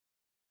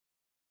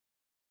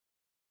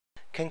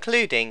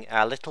Concluding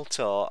our little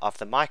tour of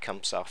the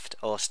Micomsoft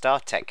or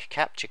Startech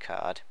capture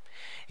card,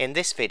 in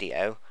this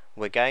video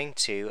we're going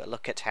to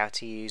look at how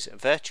to use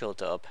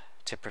VirtualDub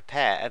to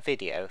prepare a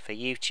video for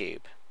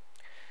YouTube.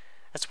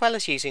 As well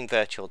as using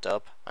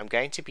VirtualDub, I'm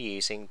going to be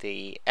using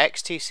the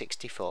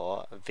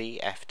X264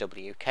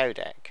 VFW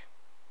codec,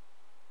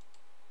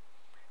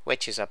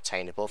 which is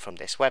obtainable from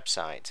this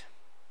website.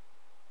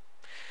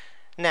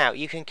 Now,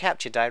 you can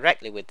capture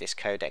directly with this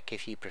codec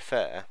if you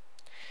prefer,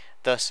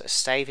 thus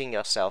saving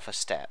yourself a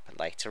step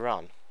later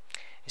on.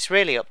 It's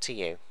really up to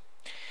you.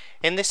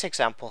 In this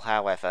example,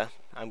 however,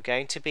 I'm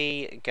going to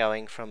be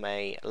going from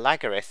a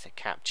logarithm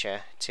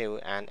capture to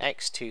an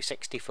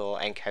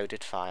X264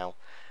 encoded file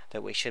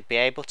that we should be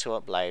able to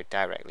upload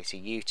directly to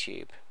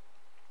YouTube.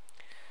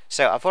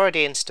 So I've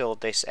already installed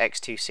this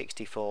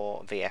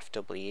X264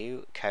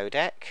 VFW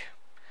codec,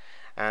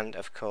 and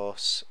of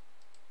course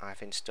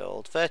I've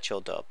installed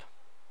VirtualDub,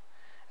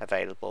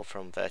 available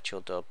from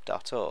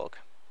virtualdub.org.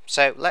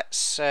 So let's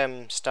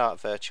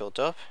start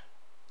VirtualDub.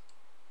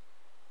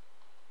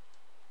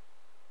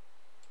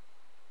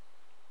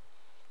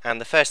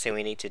 And the first thing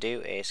we need to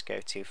do is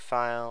go to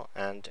File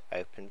and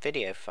Open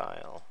Video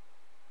File.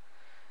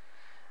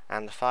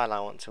 And the file I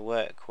want to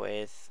work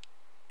with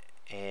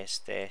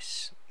is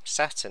this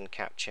Saturn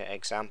capture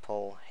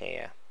example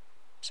here.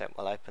 So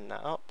we'll open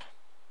that up.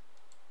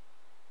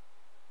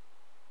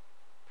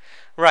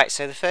 Right,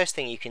 so the first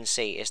thing you can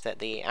see is that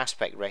the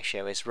aspect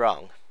ratio is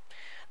wrong.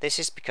 This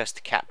is because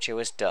the capture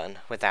was done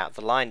without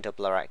the line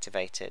doubler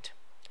activated.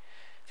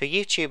 For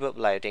YouTube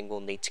uploading, we'll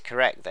need to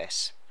correct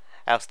this,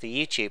 else the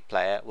YouTube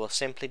player will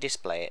simply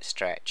display it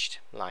stretched,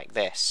 like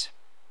this.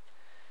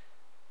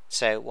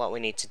 So what we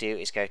need to do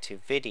is go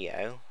to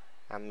Video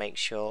and make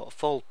sure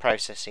Full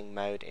Processing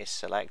Mode is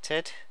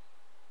selected,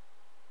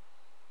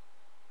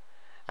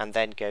 and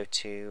then go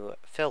to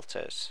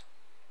Filters.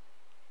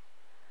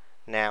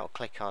 Now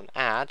click on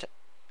Add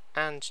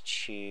and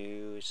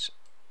choose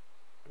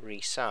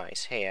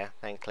Resize here,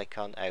 then click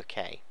on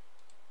OK.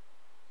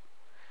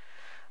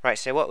 Right,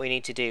 so what we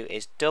need to do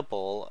is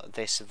double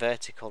this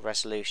vertical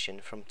resolution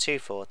from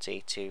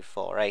 240 to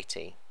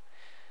 480.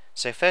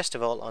 So first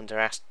of all, under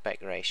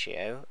aspect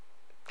ratio,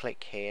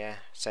 click here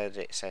so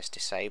that it says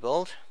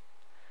disabled.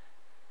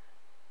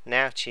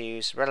 Now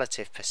choose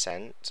relative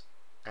percent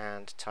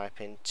and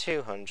type in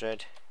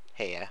 200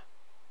 here.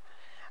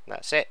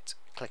 That's it.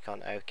 Click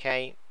on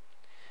OK,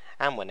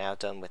 and we're now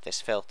done with this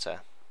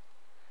filter.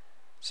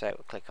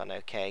 So click on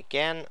OK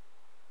again.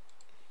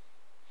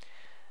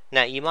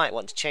 Now you might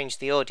want to change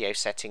the audio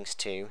settings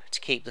to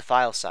keep the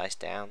file size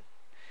down.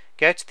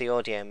 Go to the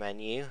audio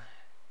menu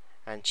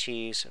and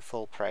choose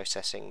Full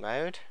Processing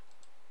Mode.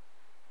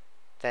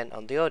 Then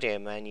on the audio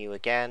menu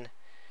again,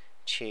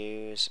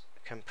 choose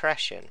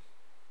Compression.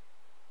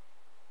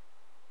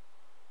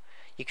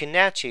 You can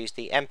now choose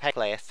the MPEG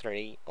Layer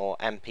 3 or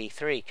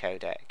MP3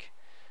 codec.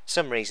 For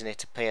some reason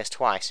it appears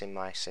twice in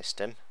my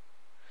system.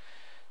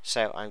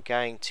 So I'm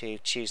going to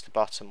choose the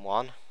bottom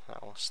one,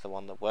 that was the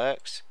one that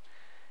works,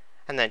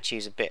 and then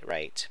choose a bit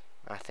rate.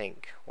 I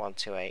think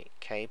 128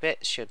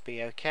 kbits should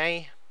be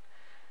okay,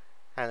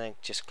 and then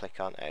just click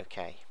on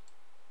OK.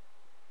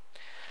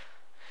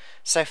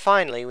 So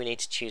finally we need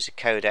to choose a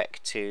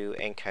codec to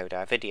encode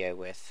our video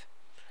with.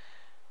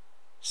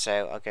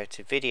 So I'll go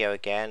to Video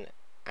again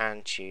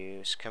and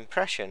choose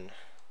Compression.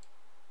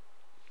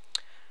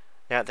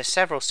 Now there's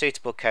several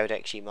suitable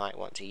codecs you might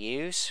want to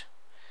use.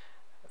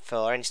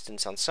 For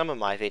instance, on some of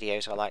my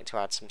videos I like to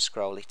add some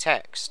scrolly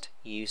text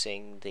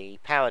using the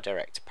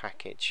PowerDirector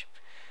package.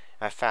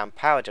 I've found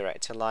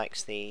PowerDirector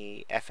likes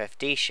the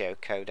FFD-show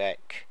codec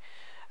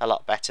a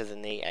lot better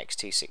than the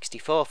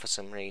X264 for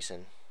some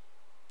reason.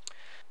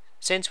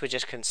 Since we're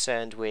just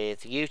concerned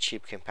with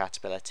YouTube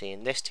compatibility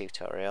in this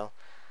tutorial,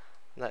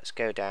 let's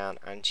go down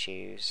and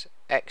choose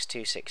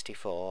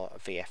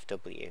X264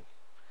 VFW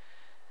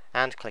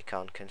and click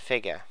on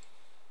Configure.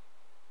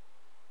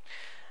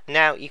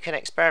 Now you can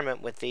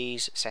experiment with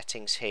these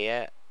settings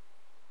here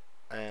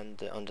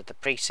and under the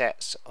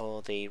presets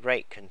or the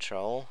rate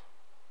control.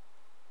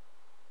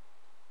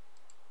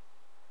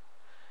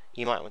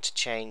 You might want to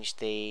change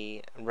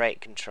the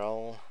rate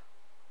control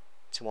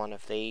to one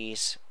of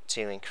these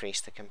to increase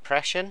the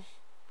compression.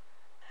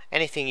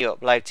 Anything you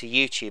upload to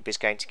YouTube is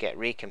going to get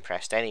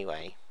recompressed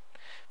anyway.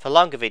 For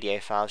longer video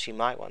files you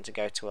might want to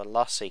go to a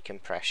lossy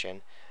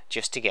compression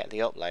just to get the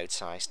upload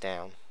size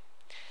down.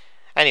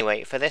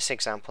 Anyway, for this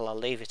example I'll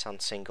leave it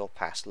on single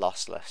pass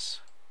lossless.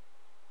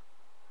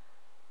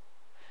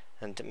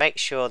 And make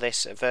sure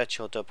this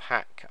VirtualDub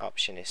hack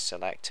option is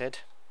selected,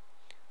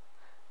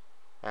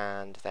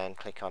 and then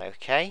click on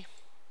OK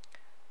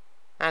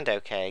and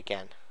OK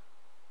again.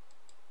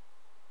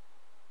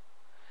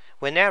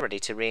 We're now ready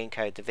to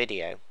re-encode the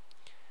video,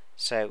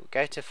 so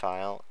go to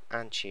File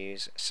and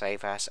choose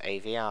Save as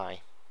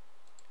AVI.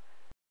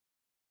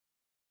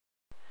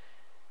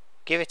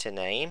 Give it a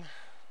name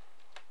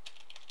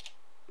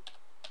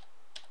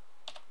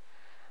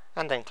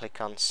and then click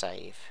on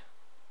Save.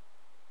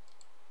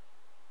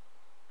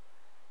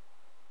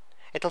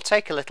 It'll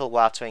take a little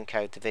while to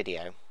encode the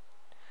video,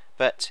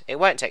 But it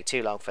won't take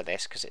too long for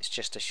this because it's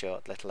just a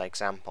short little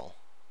example.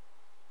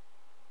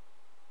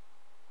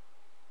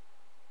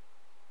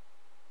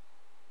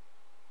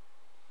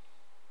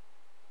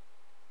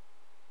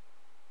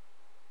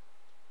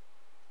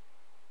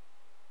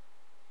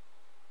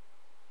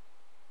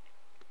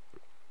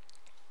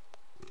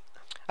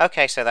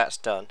 Okay, so that's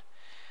done.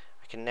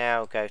 I can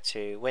now go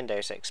to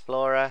Windows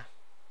Explorer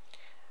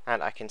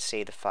and I can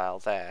see the file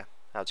there.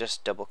 I'll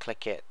just double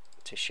click it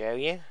to show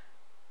you.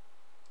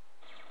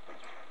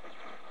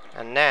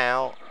 And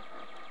now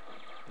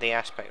the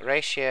aspect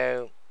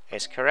ratio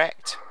is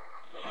correct.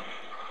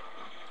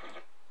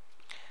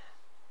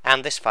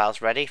 And this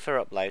file's ready for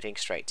uploading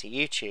straight to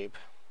YouTube.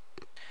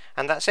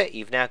 And that's it.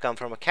 You've now gone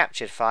from a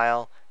captured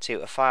file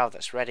to a file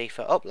that's ready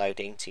for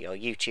uploading to your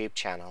YouTube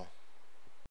channel.